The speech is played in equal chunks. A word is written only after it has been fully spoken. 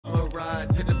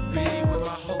ride to the beat with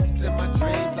my hopes and my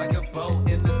dreams like a boat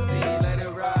in the sea. Let it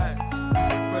ride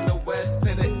from the west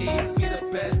to the east. Be the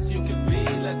best you can be.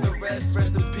 Let the rest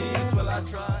in peace while I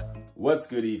try. What's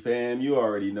goody, fam? You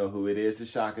already know who it is.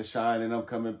 It's ShakaShine, and I'm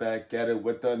coming back at it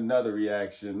with another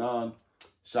reaction on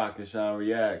ShakaShine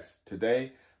Reacts.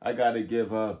 Today, I gotta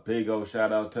give a big old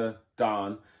shout out to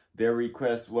N9ne. Their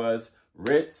request was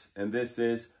Rittz, and this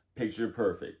is Picture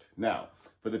Perfect. Now,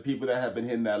 for the people that have been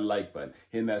hitting that like button,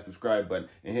 hitting that subscribe button,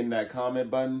 and hitting that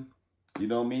comment button, you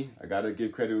know me, I gotta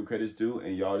give credit where credit's due,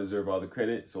 and y'all deserve all the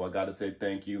credit, so I gotta say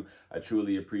thank you. I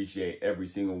truly appreciate every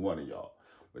single one of y'all.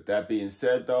 With that being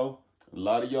said, though, a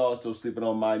lot of y'all still sleeping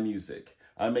on my music.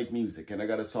 I make music, and I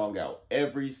got a song out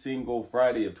every single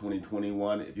Friday of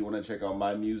 2021. If you want to check out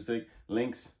my music,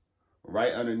 links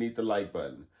right underneath the like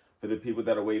button. For the people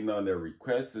that are waiting on their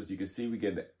requests, as you can see, we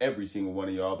get to every single one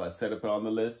of y'all. If I set up it on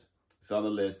the list, it's on the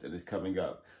list, and it's coming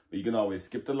up. But you can always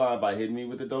skip the line by hitting me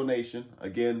with a donation.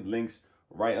 Again, links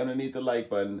right underneath the like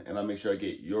button, and I'll make sure I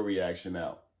get your reaction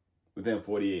out within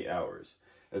 48 hours.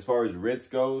 As far as Rittz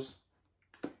goes,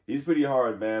 he's pretty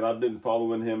hard, man. I've been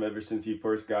following him ever since he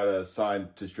first got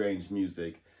signed to Strange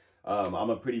Music.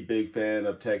 I'm a pretty big fan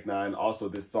of N9ne. Also,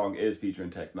 this song is featuring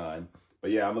N9ne.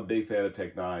 But yeah, I'm a big fan of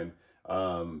N9ne.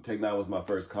 N9ne was my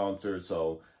first concert,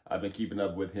 so I've been keeping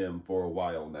up with him for a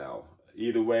while now.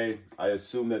 Either way, I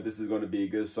assume that this is going to be a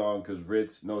good song because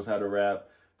Rittz knows how to rap.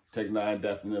 N9ne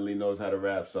definitely knows how to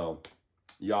rap, so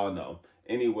y'all know.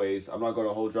 Anyways, I'm not going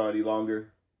to hold y'all any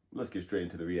longer. Let's get straight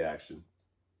into the reaction.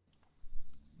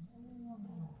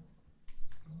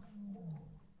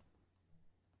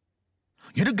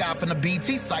 You the guy from the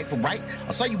BT cypher, right?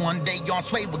 I saw you one day, you on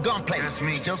sway with gunplay. That's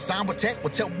me. Still signed with Tech, well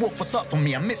tell Wolf what's up for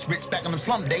me. I miss Rittz back in them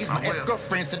slum days. My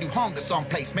ex-girlfriend said you hung at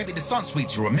someplace. Maybe the sun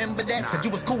sweet, you remember that? Nah. Said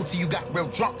you was cool till you got real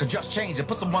drunk or just changed and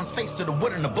put someone's face to the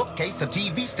wood in the bookcase, a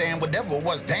TV stand, whatever it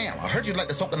was. Damn, I heard you like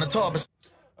to soak in the tub.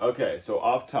 Okay, so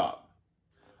off top,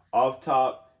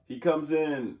 he comes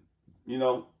in, you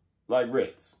know, like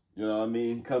Rittz. You know what I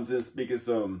mean? He comes in speaking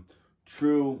some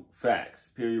true facts,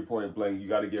 period, point blank. You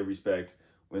got to give respect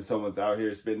when someone's out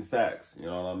here spitting facts. You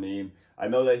know what I mean? I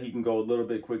know that he can go a little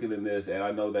bit quicker than this, and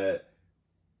I know that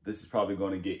this is probably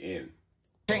going to get in.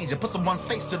 Change and put someone's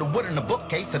face to the wood in the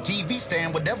bookcase, a TV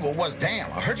stand, whatever it was. Damn,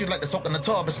 I heard you like to soak in the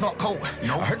tub, it's not cold.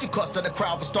 No. I heard you cussed at the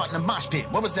crowd for starting a mosh pit.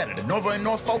 What was that, at the Nova in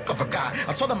Norfolk? I forgot.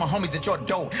 I told my homies at your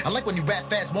door, I like when you rap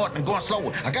fast more than going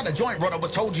slow. I got a joint, brother,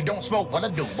 was told you don't smoke. What I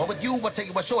do? What with you? I tell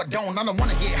you what, sure I don't. I don't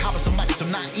want to get hot with somebody so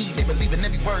naive. They believe in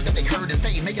every word that they heard and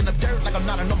stay making up dirt like I'm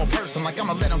not a normal person. Like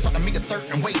I'ma let them talk to me a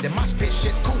certain way. That mosh pit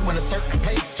shit's cool in a certain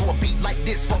place. To a beat like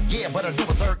this, fuck yeah, but I do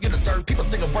assert. You disturb people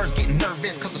singing words, getting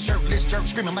nervous, cause a shirtless jerk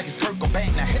screaming like he's Kurt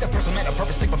Cobain. Now hit a person at a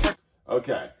purpose, sleep first.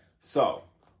 Okay, so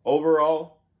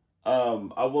overall,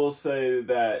 I will say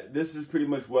that this is pretty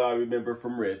much what I remember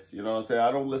from Rittz. You know what I'm saying?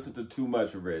 I don't listen to too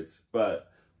much of Rittz,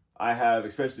 but I have,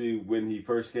 especially when he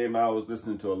first came out, I was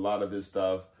listening to a lot of his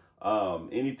stuff.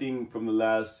 Anything from the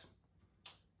last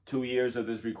 2 years of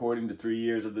this recording to 3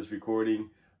 years of this recording,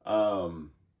 I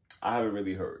haven't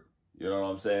really heard. You know what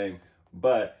I'm saying?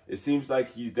 But it seems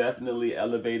like he's definitely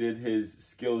elevated his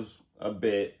skills a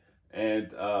bit.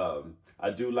 And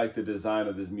I do like the design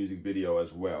of this music video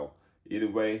as well. Either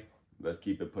way, let's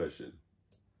keep it pushing.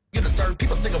 You disturb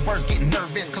people singing words, getting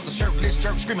nervous, cause a shirtless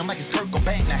jerk screaming like he's Kurt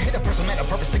Cobain. Now hit a person at a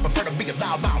purpose, they prefer to be a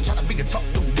loud mouth, try to be a tough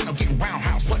dude, then I'm getting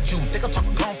roundhouse. What you think I'm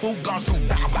talking kung fu, guns through,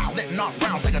 bow bow, letting off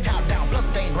rounds like a cow down.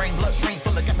 Bloodstained brain, bloodstream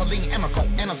full of gasoline, chemical,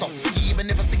 and I'm so freaky. Even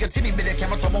if I see a teeny bit of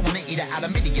camera trouble, I wanna eat it out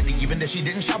immediately. Even if she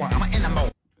didn't shower, I'm an animal.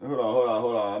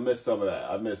 Hold on. I missed some of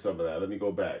that. Let me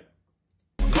go back.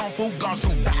 Kung fu, guns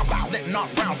through, bow bow, letting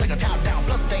off rounds like a cow down.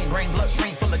 Bloodstained brain,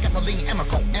 bloodstream full of gasoline,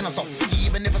 chemical, and I'm so freaky.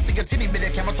 Even if I see a teeny bit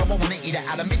of camera trouble, I wanna eat it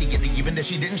out immediately. Even if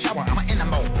she didn't shower, I'm an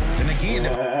animal. Then again,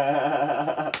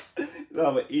 no,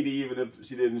 I'm gonna eat it even if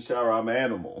she didn't shower. I'm an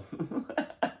animal.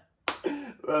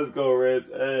 Let's go,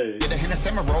 Rittz. Hey. Get a hint of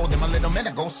summer roll, then my little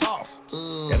minute go soft.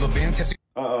 Ever been tipsy?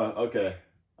 Okay.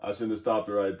 I shouldn't have stopped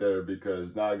it right there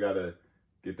because now I gotta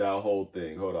get that whole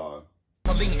thing. Hold on.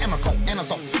 Chemical, and I'm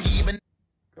so freaky. Even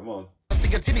come on.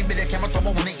 See a teeny bit of camera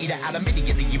trouble, wanna eat it out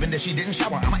immediately. Even if she didn't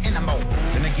shower, I'm an animal.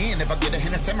 Then again, if I get a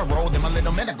hint of summer roll, then my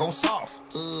little minute go soft.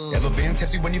 Ever been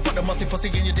tipsy when you fuck the musty pussy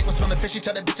and your dick was smelling fishy?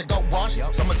 Tell that bitch to go wash.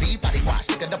 Summer's Eve, body wash,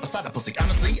 stick it up beside the pussy.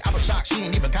 Honestly, I was shocked. She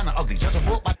ain't even kinda ugly. Judge a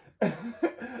book by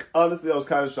honestly, I was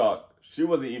kind of shocked. She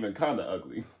wasn't even kind of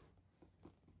ugly.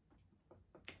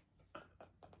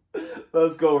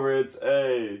 Let's go, Rittz.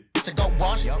 Hey. bitch to go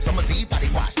wash. Summer's Eve, body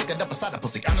wash, stick it up beside the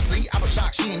pussy. Honestly, I was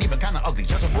shocked, she ain't even kinda ugly.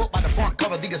 Judge a book by the front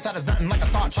cover, the inside is nothing like I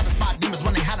thought. Try to spot demons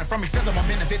when they hiding from me. Says I'm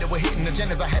benefited with hitting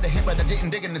agendas. I had to hit, but I didn't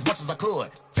dig in as much as I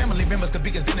could. Family members could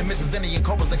be as then Mrs. Indian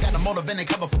Cobras that got a motive and they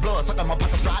cover for blood. Suck on my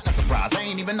pockets dry, not surprised. I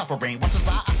ain't even offering. Watch the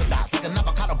side, I said like an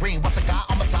avocado green. Watch the guy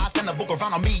on my side, send a book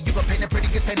around on me. You can paint it pretty,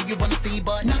 gets painted you wanna see,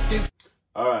 but nothing.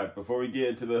 All right, before we get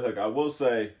into the hook, I will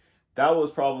say that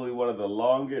was probably one of the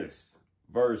longest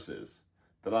verses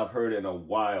that I've heard in a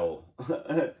while.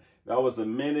 That was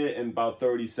 1 minute and about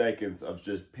 30 seconds of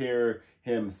just pure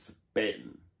him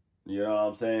spitting. You know what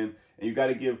I'm saying? And you got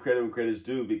to give credit when credit's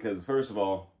due, because first of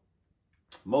all,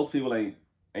 most people ain't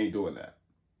doing that.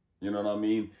 You know what I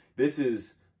mean? This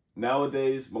is,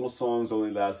 nowadays, most songs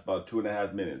only last about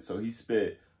 2.5 minutes. So he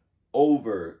spit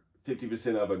over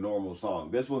 50% of a normal song.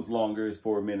 This one's longer, it's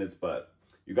 4 minutes, but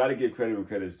you got to give credit when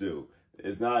credit's due.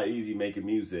 It's not easy making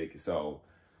music. So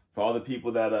for all the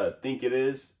people that think it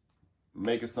is,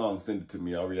 make a song, send it to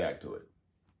me. I'll react to it.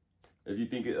 If you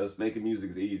think us making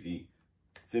music is easy,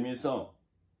 send me a song,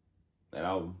 and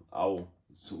I'll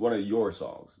one of your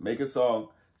songs. Make a song,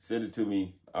 send it to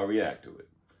me. I'll react to it.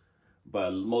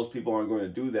 But most people aren't going to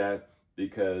do that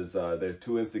because they're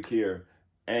too insecure,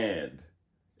 and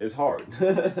it's hard.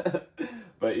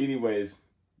 But anyways,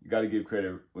 you got to give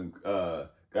credit when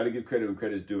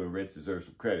credit's due, and Rittz deserves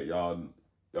some credit. Y'all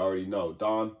already know.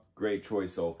 Don, great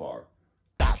choice so far.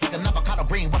 Like an avocado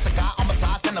green, what's a guy on my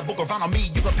side, send a book around on me.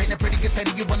 You can paint it pretty, gets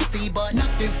painted you wanna see, but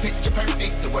nothing's picture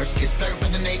perfect. The worst gets blurred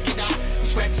with the naked eye. You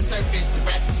scratch the surface, the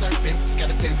rats and serpents.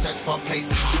 Skeletons search for a place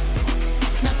to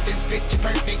hide. Nothing's picture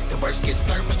perfect. The worst gets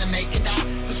blurred with the naked eye.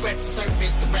 You scratch the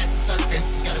surface, the rats and serpents.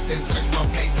 Skeletons search for a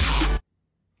place to hide.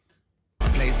 A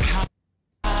place to hide.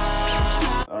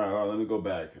 All right, let me go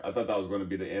back. I thought that was going to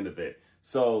be the end of it.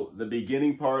 So the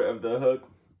beginning part of the hook,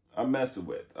 I'm messing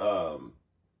with.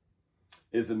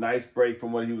 Is a nice break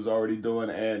from what he was already doing,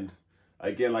 and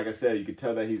again, like I said, you can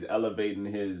tell that he's elevating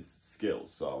his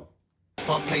skills. So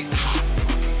place to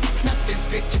hide. Nothing's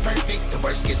picture perfect. The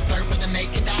worst gets blurred with the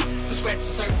naked eye. The scratch the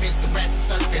surface, the rats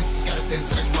and serpents. Skeletons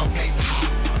search for a place to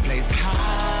hide. A place to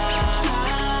hide.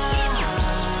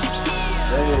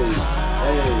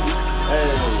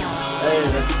 Hey,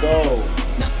 let's go.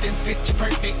 Nothing's picture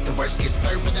perfect. The worst gets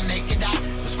blurred with the naked eye.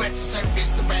 The scratch the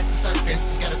surface, the rats and serpents.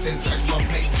 Skeletons search for a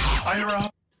place to hide.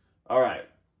 All right,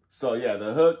 so yeah,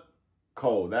 the hook,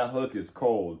 cold. That hook is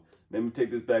cold. Let me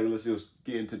take this back and let's just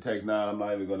get into Tech N9ne. I'm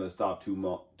not even gonna stop too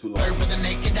long. With the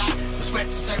naked eye, the scratch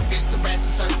the surface, the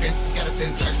rats and serpents,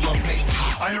 skeletons search for a place to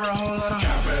hide. I hear a whole lot of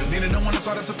capping. Needed no one to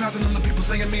start surpassing them. The people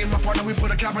saying me and my partner, we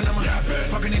put a cap in them.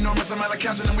 Fucking enormous amount of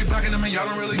cash and then we backing them, and y'all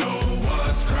don't really know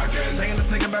what's cracking. Saying this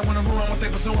nigga back when I ruin what they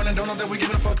pursuing and don't know that we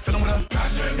giving a fuck, feeling with a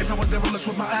passion. If I was devilish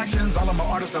with my actions, all of my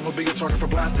artists, I would be a target for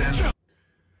blasting.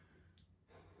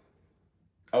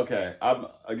 Okay,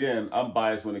 I'm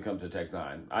biased when it comes to Tech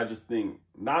N9ne. I just think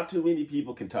not too many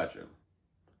people can touch him.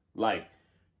 Like,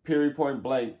 period, point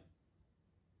blank.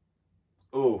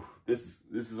 Ooh, this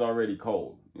is already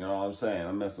cold. You know what I'm saying?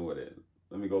 I'm messing with it.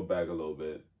 Let me go back a little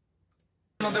bit.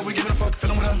 Know that we giving a fuck,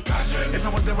 feeling with a passion. If I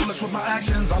was devilish with my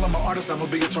actions, all of my artists, I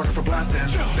would be a target for blasting.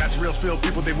 That's real spill,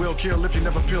 people they will kill if you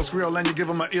never peel, squeal, and you give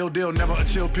them an ill deal, never a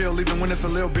chill pill, even when it's a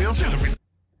little bill.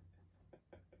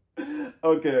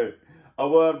 Okay. I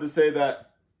will have to say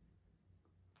that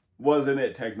wasn't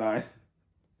it, Tech N9ne.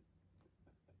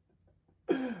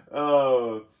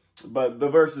 But the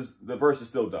verse is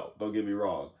still dope. Don't get me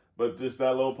wrong. But just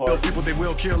that little part. People they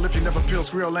will kill if you never peel,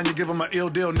 squeal, and you give them an ill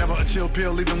deal, never a chill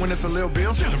pill, even when it's a little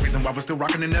bill. The reason why we're still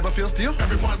rocking and never feel still.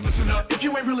 Everyone listen up. If you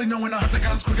ain't really knowing, I have the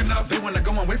guns quick enough. They wanna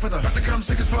go and wait for the fact to come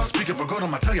sick as fuck. Speak up or go to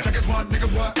my tell ya. Check as one, nigga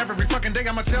what? Every fucking day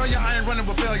I'ma tell ya, I ain't running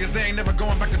with failures. They ain't never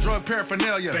going back to drug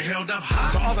paraphernalia. They held up high,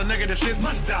 so all the negative shit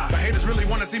must die. The haters really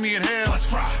wanna see me in hell. Let's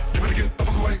fry. You better get the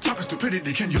fuck away. Talking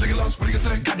stupidity, can you lick it lost? What do you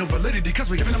say? Got no validity,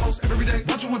 cause we giving the most every day.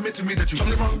 Won't you admit to me that you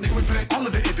totally wrong, nigga, we pay all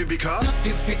of it if it because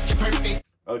nothing's picture perfect.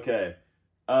 Okay,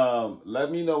 let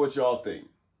me know what y'all think.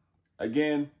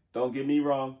 Again, don't get me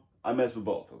wrong. I mess with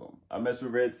both of them. I mess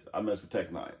with Rittz. I mess with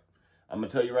Tech N9ne. I'm going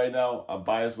to tell you right now, I'm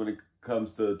biased when it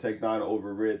comes to Tech N9ne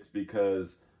over Rittz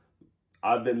because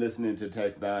I've been listening to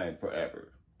Tech N9ne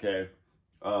forever, okay?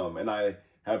 And I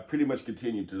have pretty much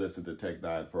continued to listen to Tech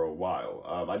N9ne for a while.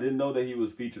 I didn't know that he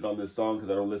was featured on this song because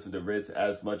I don't listen to Rittz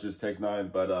as much as Tech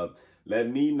N9ne, but let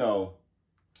me know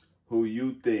who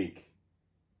you think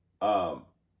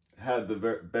had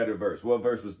the better verse. What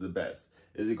verse was the best?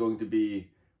 Is it going to be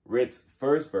Ritz's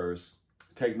first verse,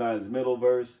 Tech N9ne's middle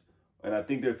verse, and I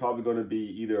think there's probably going to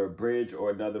be either a bridge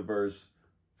or another verse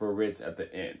for Rittz at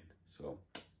the end. So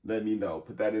let me know.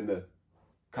 Put that in the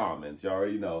comments. You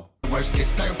already know. worst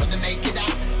gets blurred with the naked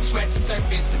eye. Scratch the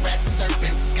surface, the rats are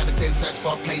serpents. Skeletons search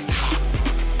for a place to hide.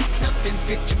 Nothing's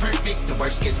picture perfect, the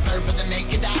worst gets blurred with the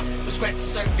naked eye. The scratch the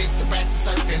surface, the rats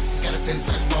are serpents. Skeletons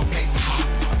search for a place to hide.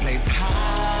 A place to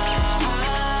hide.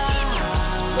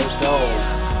 Let's go.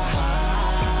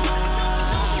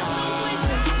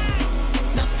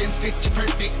 Nothing's picture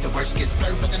perfect, the worst gets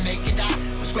blurred with the naked eye.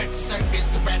 The scratch the surface,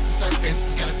 the rats are serpents.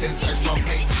 Skeletons search for a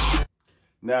place to hide.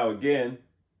 Now again,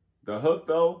 the hook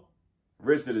though,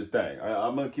 Rittz did his thing.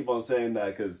 I'm gonna keep on saying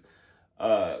that because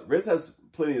Rittz has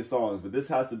plenty of songs, but this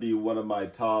has to be one of my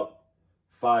top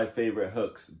 5 favorite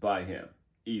hooks by him.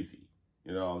 Easy.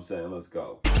 You know what I'm saying? Let's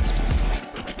go.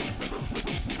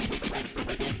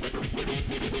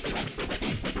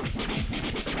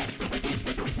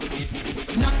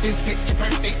 Nothing's picture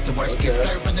perfect, the worst gets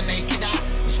blurred with the naked eye.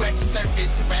 The scratch the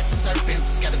surface, the rats are serpents.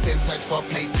 Skeletons search for a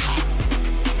place to hide.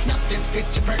 Nothing's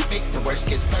picture perfect, the worst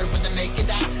gets blurred with the naked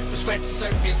eye. The scratch the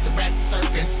surface, the rats are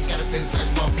serpents. Skeletons search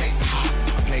for a place to hide.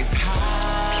 A place to hide.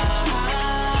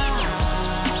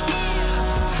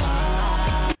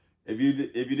 If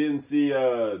you didn't see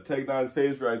N9ne's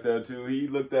face right there too, he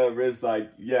looked at Rittz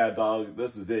like, yeah, dog,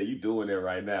 this is it. You doing it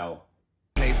right now.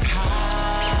 Place to hide.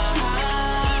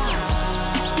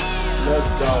 Let's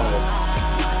go.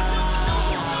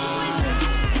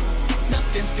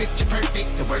 Nothing's picture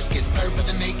perfect, the worst gets blurred with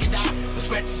the naked eye. The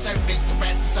scratch the surface, the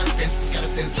rats are serpents.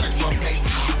 Skeletons search for a place to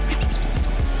hide.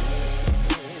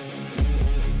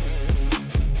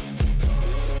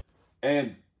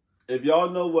 And if y'all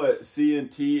know what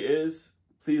CNT is,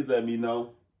 please let me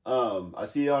know. I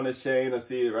see it on this chain. I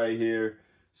see it right here.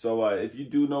 So if you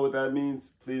do know what that means,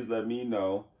 please let me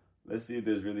know. Let's see if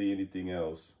there's really anything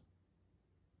else.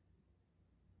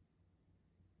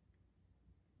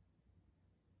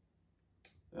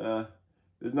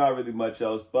 There's not really much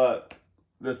else, but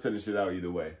let's finish it out either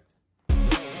way.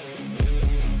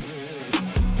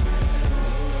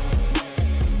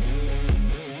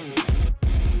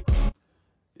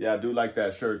 Yeah, I do like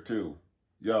that shirt too.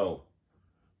 Yo,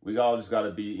 we all just gotta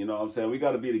be, you know what I'm saying? We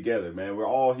gotta be together, man. We're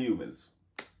all humans.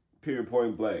 Period,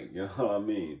 point blank. You know what I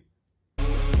mean?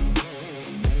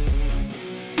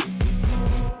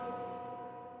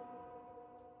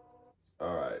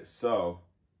 All right, so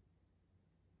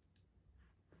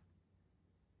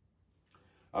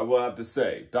I will have to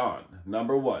say, Don,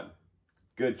 #1,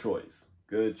 good choice.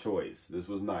 Good choice. This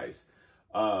was nice.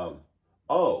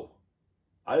 Oh,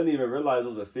 I didn't even realize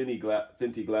those are Fenty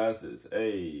glasses.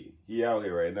 Hey, he out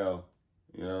here right now.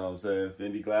 You know what I'm saying?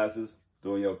 Fenty glasses,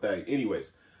 doing your thing.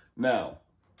 Anyways, now,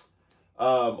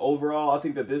 overall, I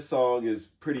think that this song is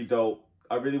pretty dope.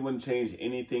 I really wouldn't change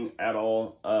anything at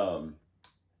all.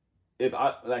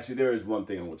 Actually, there is one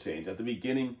thing I will change. At the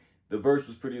beginning, the verse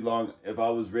was pretty long. If I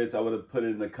was Rittz, I would have put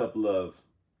in a couple of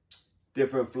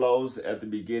different flows at the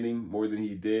beginning more than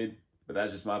he did. But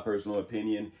that's just my personal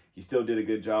opinion. He still did a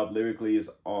good job. Lyrically, it's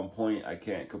on point. I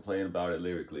can't complain about it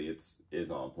lyrically. It is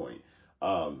on point.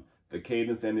 The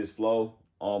cadence and his flow,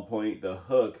 on point. The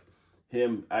hook,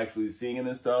 him actually singing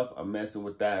and stuff, I'm messing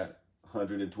with that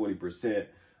 120%.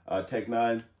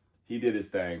 N9ne, he did his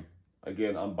thing.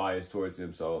 Again, I'm biased towards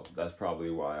him, so that's probably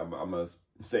why. I'm going to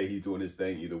say he's doing his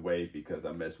thing either way because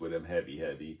I mess with him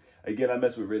heavy. Again, I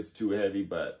mess with Rittz too heavy,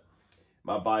 but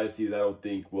my biases I don't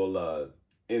think will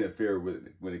interfere with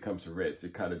when it comes to Rittz.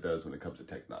 It kind of does when it comes to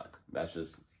N9ne. That's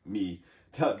just me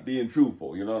being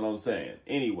truthful, you know what I'm saying?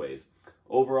 Anyways,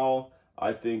 overall,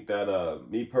 I think that,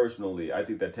 me personally, I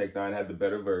think that N9ne had the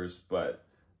better verse, but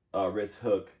Rittz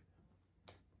hook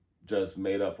just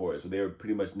made up for it. So they were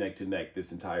pretty much neck to neck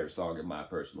this entire song, in my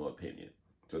personal opinion.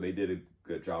 So they did a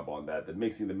good job on that. The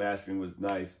mixing, the mastering was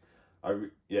nice.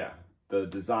 Yeah, the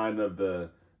design of the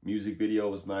music video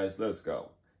was nice. Let's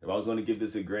go. If I was going to give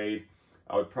this a grade,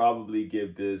 I would probably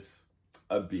give this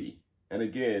a B. And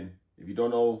again, if you don't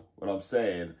know what I'm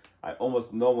saying,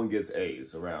 almost no one gets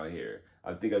A's around here.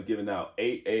 I think I've given out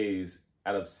 8 A's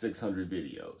out of 600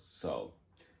 videos. So,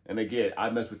 and again, I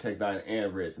mess with N9ne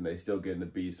and Rittz, and they still getting a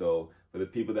B. So for the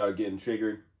people that are getting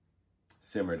triggered,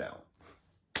 simmer down.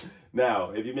 Now,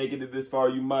 if you make it this far,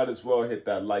 you might as well hit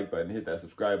that like button, hit that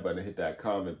subscribe button, hit that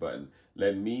comment button.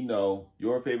 Let me know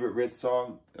your favorite Rittz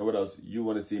song and what else you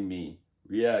want to see me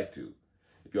react to.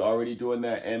 If you're already doing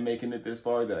that and making it this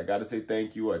far, then I got to say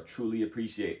thank you. I truly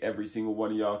appreciate every single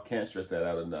one of y'all. Can't stress that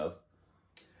out enough.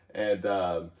 And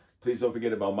please don't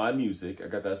forget about my music. I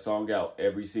got that song out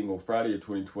every single Friday of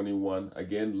 2021.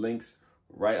 Again, links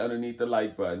right underneath the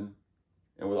like button.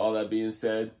 And with all that being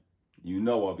said, you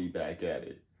know I'll be back at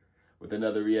it with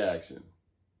another reaction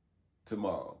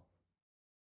tomorrow.